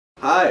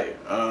Hi,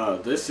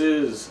 this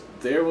is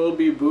There Will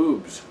Be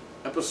Boobs,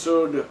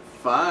 episode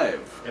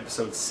 5.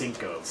 Episode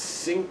cinco.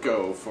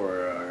 Cinco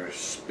for our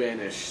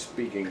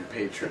Spanish-speaking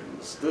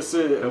patrons.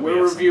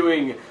 We're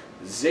reviewing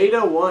Zeta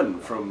One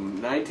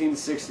from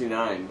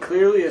 1969.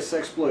 Clearly a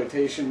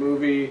sexploitation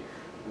movie.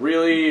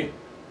 Really,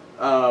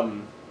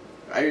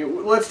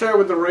 let's start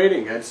with the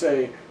rating. I'd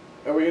say,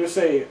 are we going to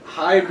say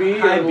high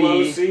B or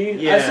low C?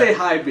 Yeah. I'd say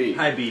high B.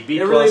 High B. B+.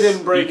 It really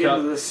didn't break B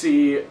into the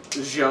C,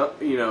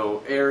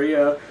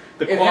 area.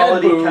 The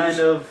quality kind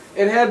of...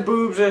 It had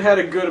boobs, it had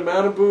a good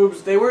amount of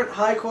boobs. They weren't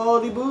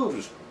high-quality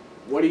boobs.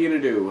 What are you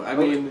going to do? I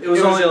mean, it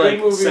was only like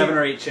movie. 7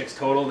 or 8 chicks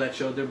total that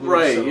showed their boobs.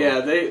 Right, so. yeah.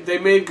 They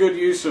made good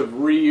use of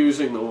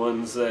reusing the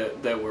ones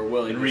that were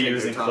willing to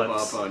take their top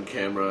clips. off on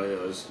camera.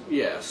 It was,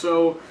 yeah,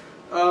 so,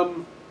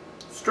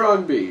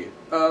 strong B.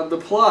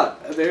 The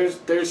plot,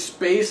 there's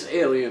space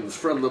aliens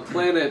from the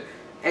planet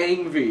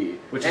Angvi.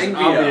 Which is an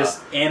obvious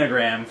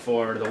anagram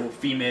for the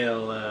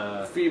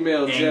female...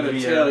 female Angvia,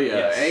 genitalia.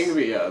 yes.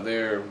 Angvia.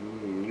 They're,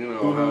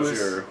 how's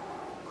your...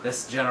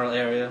 This general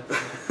area.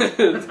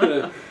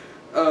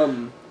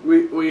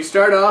 We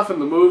start off in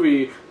the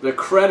movie, the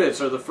credits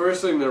are the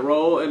first thing that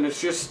roll, and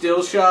it's just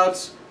still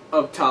shots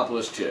of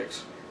topless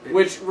chicks.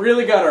 Which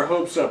really got our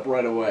hopes up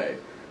right away.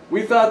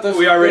 We thought this...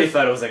 We already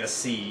thought it was like a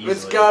C, easily.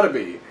 It's gotta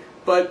be.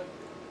 But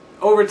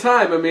over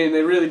time, I mean,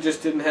 they really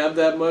just didn't have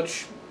that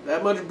much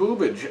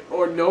boobage,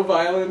 or no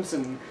violence,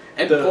 and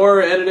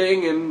poor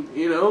editing, and,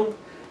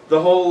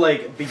 The whole,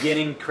 like,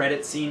 beginning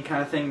credit scene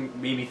kind of thing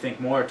made me think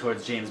more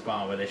towards James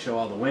Bond, where they show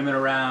all the women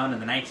around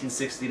in the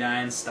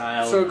 1969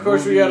 style. So, of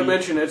course, we gotta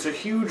mention, it's a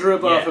huge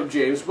ripoff of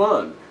James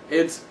Bond.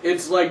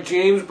 It's like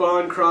James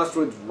Bond crossed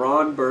with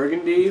Ron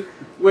Burgundy,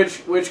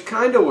 which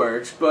kind of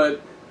works,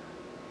 but,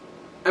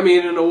 I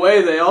mean, in a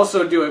way, they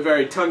also do it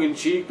very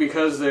tongue-in-cheek,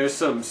 because there's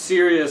some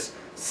serious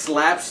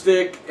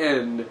slapstick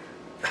and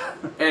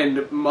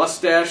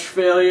mustache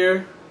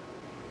failure.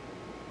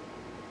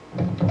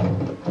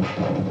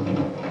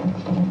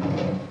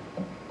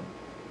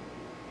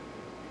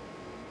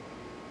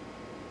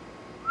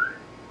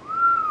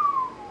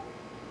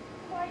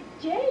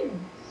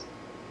 James!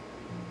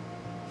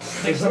 I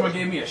think someone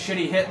gave me a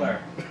shitty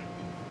Hitler.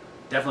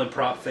 Definitely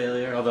prop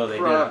failure, although they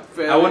did.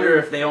 Failure. I wonder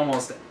if they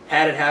almost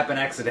had it happen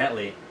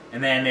accidentally,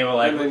 and then they were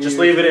like, then just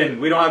leave it in.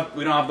 We don't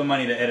have the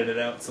money to edit it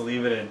out, so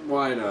leave it in.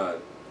 Why not?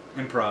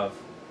 Improv.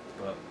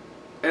 But.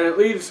 And it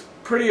leads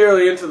pretty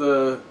early into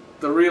the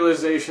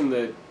realization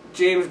that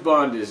James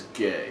Bond is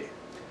gay.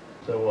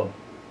 So,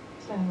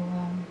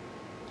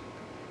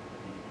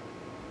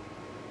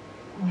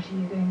 what are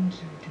you going to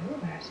do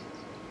about it?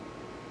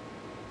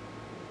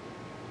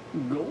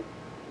 No.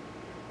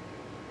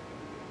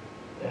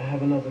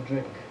 Have another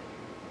drink.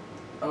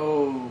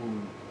 Oh.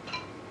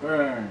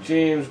 Burn.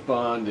 James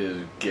Bond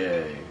is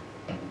gay.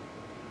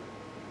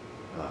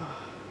 Let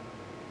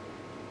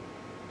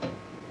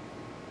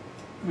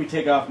me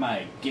take off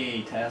my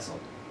gay tassel.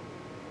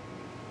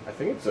 I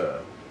think it's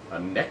a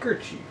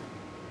neckerchief.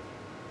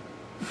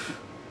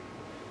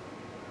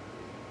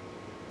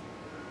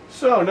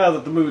 So, now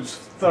that the mood's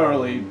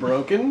thoroughly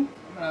broken...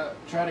 I'm gonna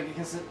try to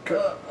kiss it.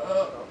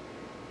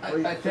 I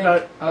think...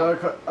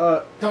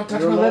 don't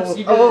touch my lips,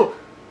 you did it.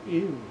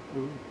 Ew.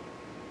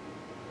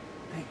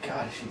 Thank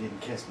God she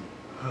didn't kiss me.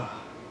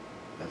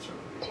 That's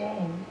right.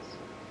 James.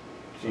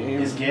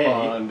 James Is gay.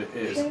 Bond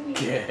is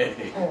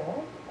gay.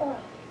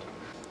 Alright.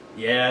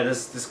 Yeah,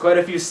 there's quite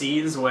a few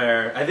scenes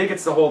where I think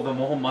it's the whole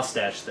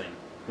mustache thing.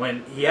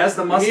 When he has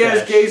the mustache. He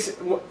has gay...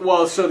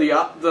 Well, so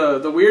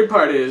the weird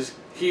part is,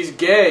 he's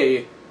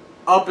gay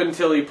up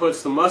until he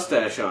puts the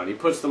mustache on. He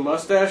puts the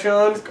mustache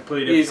on, It's a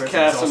completely he's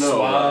different person. He's all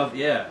Casanova. suave,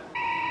 yeah.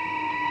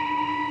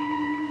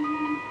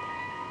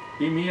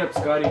 Beat me up,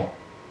 Scotty.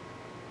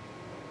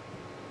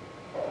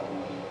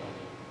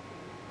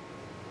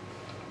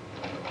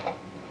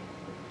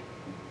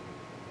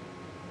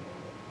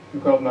 You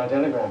got my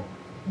telegram.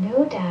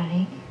 No,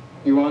 darling.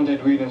 You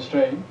wanted weed and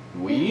strain?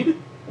 Weed?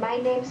 My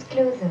name's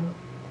Clotho.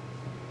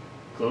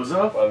 Close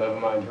off? Well, never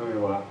mind who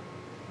you are.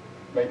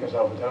 Make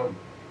yourself at home.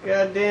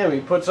 God damn,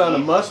 he puts on a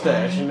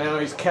mustache and now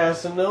he's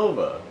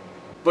Casanova.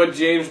 But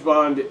James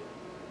Bond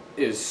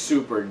is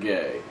super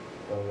gay.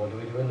 Well, what do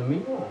we do in the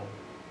meanwhile?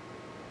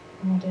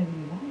 Whatever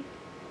you like.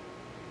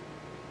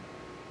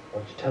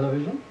 Watch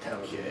television?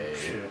 Gay.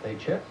 Play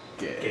chess?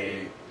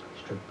 Gay.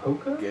 Strip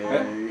poker?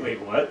 Gay. Wait,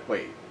 what?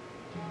 Wait.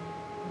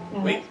 No,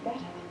 Wait. that's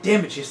better.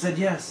 Damn it, she said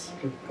yes.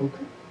 Strip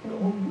poker?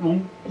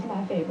 It's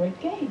my favorite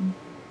game.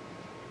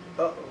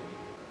 Uh-oh.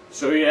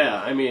 So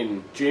yeah, I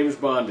mean, James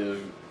Bond is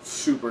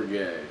super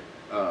gay.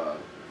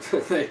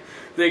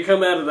 They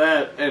come out of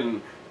that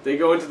and they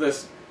go into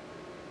this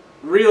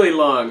really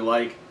long,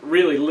 like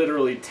really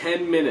literally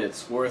 10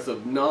 minutes worth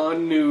of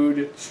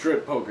non-nude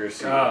strip poker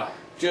scene.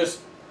 Just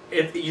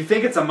you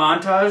think it's a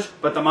montage,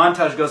 but the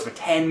montage goes for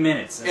 10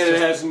 minutes. It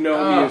has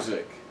no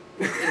music.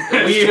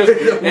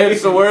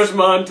 It's the worst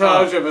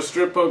montage of a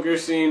strip poker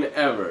scene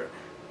ever.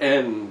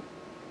 And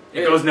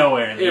it goes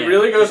nowhere. It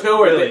really goes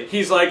nowhere. Really.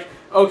 He's like,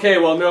 Okay,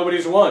 well,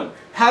 nobody's won.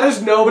 How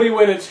does nobody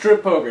win at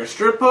strip poker?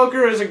 Strip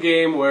poker is a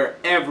game where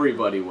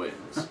everybody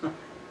wins.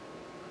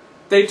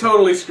 They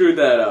totally screwed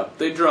that up.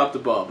 They dropped the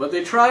ball. But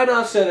they try and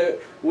offset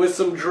it with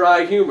some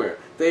dry humor.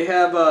 They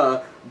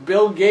have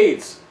Bill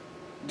Gates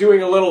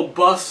doing a little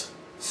bus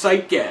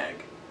sight gag.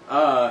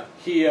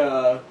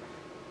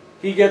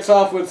 He gets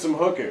off with some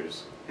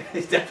hookers.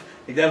 He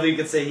definitely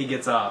could say he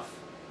gets off.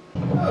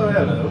 Oh,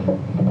 hello.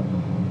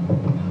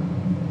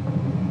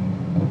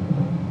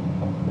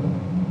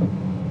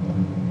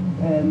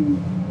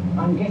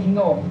 I'm getting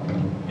off.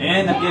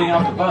 And I'm getting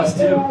off the bus,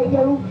 too.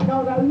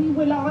 Not only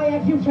will I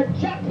have you for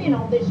jumping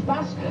on this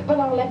bus, but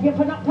I'll have you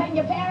for not paying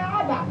your fare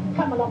either.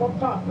 Come along on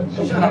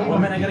fast. Shut up,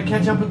 woman. I gotta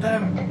catch up with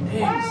them.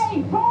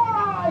 Hey, Four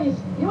Eyes!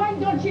 You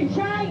ain't got your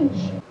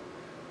change.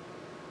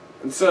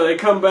 And so they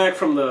come back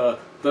from the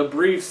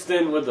brief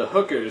stint with the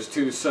hookers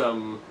to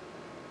some...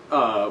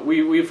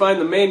 we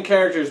find the main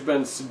character's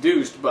been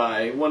seduced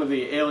by one of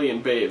the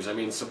alien babes. I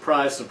mean,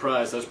 surprise,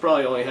 surprise. That's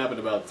probably only happened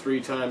about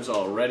 3 times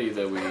already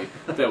that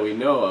we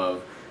know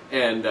of.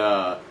 And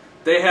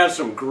they have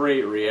some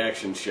great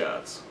reaction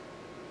shots.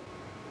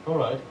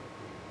 Alright.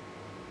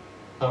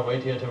 I'll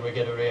wait here till we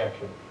get a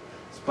reaction.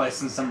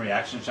 Splicing some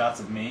reaction shots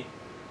of me.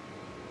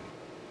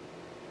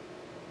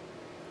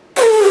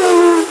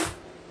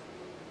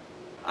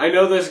 I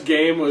know this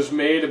game was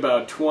made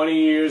about 20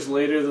 years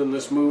later than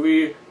this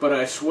movie, but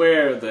I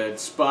swear that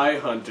Spy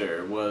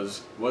Hunter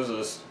was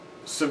a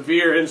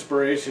severe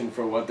inspiration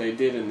for what they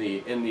did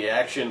in the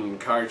action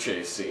car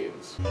chase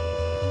scenes.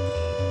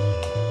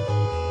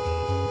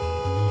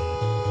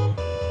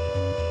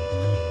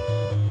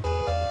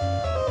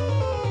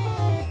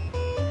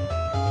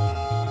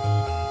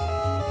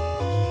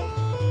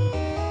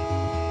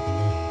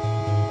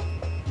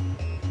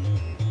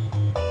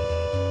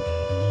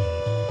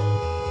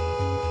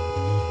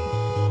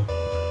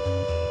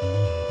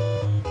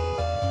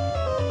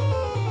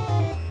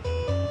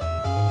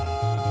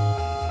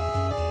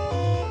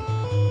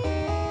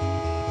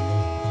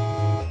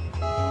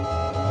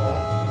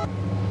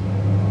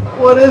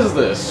 What is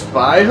this,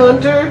 Spy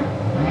Hunter?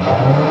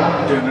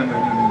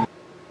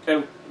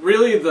 And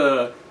really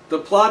the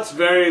plot's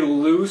very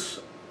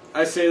loose.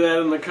 I say that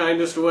in the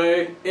kindest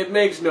way. It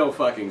makes no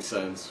fucking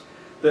sense.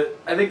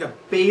 I think the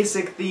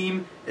basic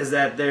theme is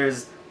that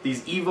there's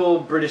these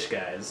evil British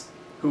guys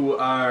who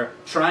are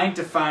trying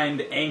to find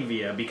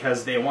Angvia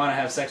because they want to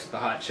have sex with the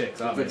hot chicks,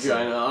 obviously.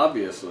 Vagina,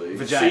 obviously.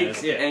 Vaginas,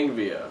 Seek yeah.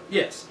 Angvia.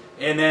 Yes.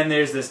 And then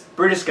there's this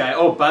British guy.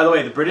 Oh, by the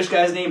way, the British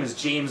guy's name is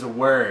James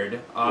Word,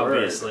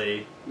 obviously.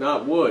 Word.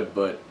 Not Wood,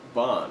 but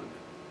Bond.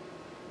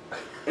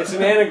 It's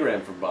an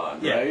anagram for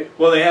Bond, Yeah. right?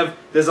 Well,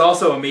 there's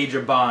also a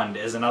Major Bond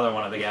as another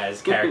one of the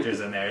guy's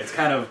characters in there. It's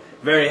kind of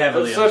very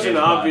heavily That's on such an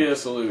James Bond.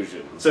 obvious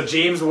illusion. So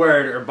James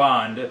Word, or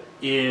Bond,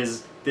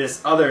 is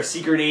this other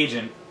secret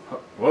agent.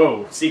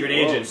 Whoa, secret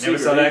agent. Never secret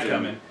saw that agent.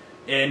 coming.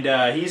 And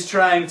he's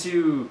trying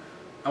to,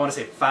 I want to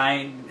say,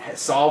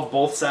 solve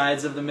both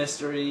sides of the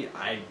mystery.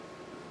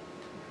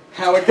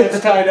 How it gets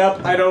tied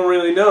up, I don't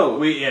really know.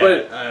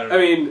 But, I don't know. I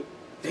mean,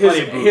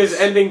 his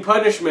ending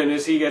punishment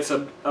is he gets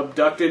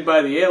abducted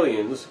by the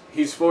aliens.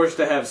 He's forced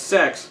to have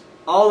sex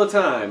all the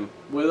time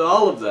with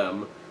all of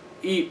them,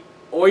 eat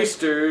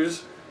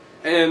oysters,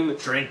 and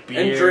drink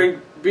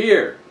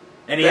beer.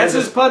 And he that's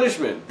has his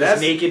punishment. This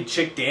That's naked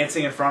chick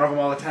dancing in front of him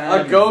all the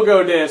time. a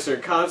go-go dancer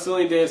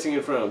constantly dancing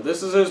in front of him.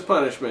 This is his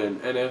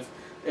punishment. And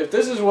if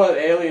this is what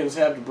aliens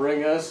have to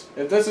bring us,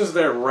 if this is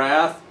their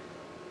wrath,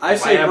 I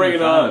say bring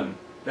it on.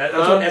 That's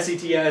what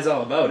SETI is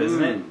all about,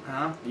 isn't it?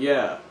 Huh?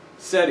 Yeah.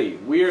 SETI.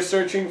 We are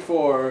searching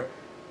for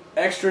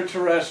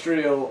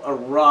extraterrestrial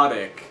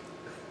erotic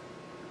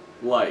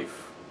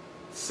life.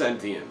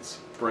 Sentience.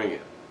 Bring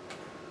it.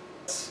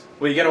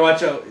 Well, you gotta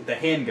watch out the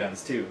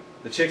handguns, too.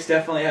 The chicks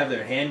definitely have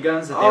their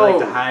handguns that they like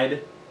to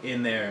hide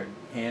in their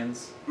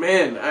hands.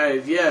 Man,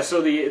 yeah,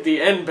 so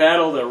the end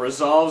battle that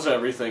resolves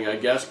everything, I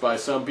guess, by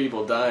some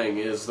people dying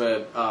is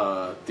that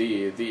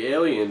the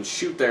aliens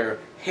shoot their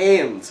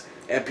hands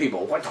at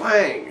people.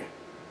 Twang!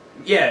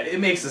 Yeah, it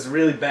makes this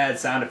really bad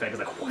sound effect. It's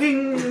like,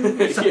 whing!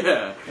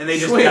 Yeah. And they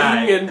just Swing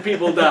die. and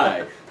people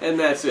die. And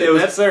that's it.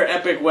 That's their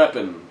epic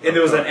weapon. And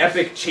there was an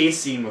epic chase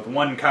scene with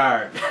one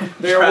car.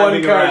 Their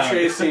one-car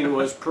chase scene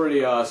was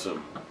pretty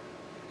awesome.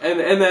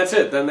 And that's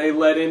it. Then they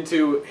led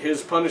into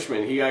his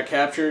punishment. He got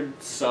captured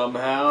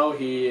somehow.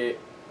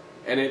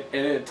 And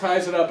it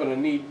ties it up in a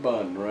neat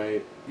bun,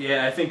 right?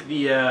 Yeah, I think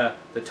the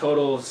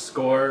total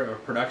score or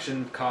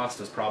production cost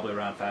was probably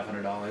around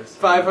 $500.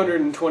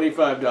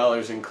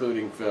 $525,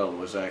 including film,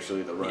 was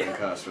actually the running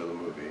cost for the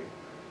movie.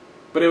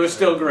 But it was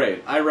still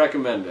great. I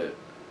recommend it.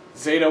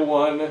 Zeta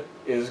One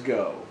is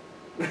go.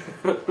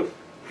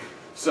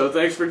 So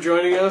thanks for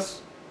joining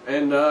us,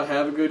 and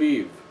have a good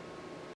eve.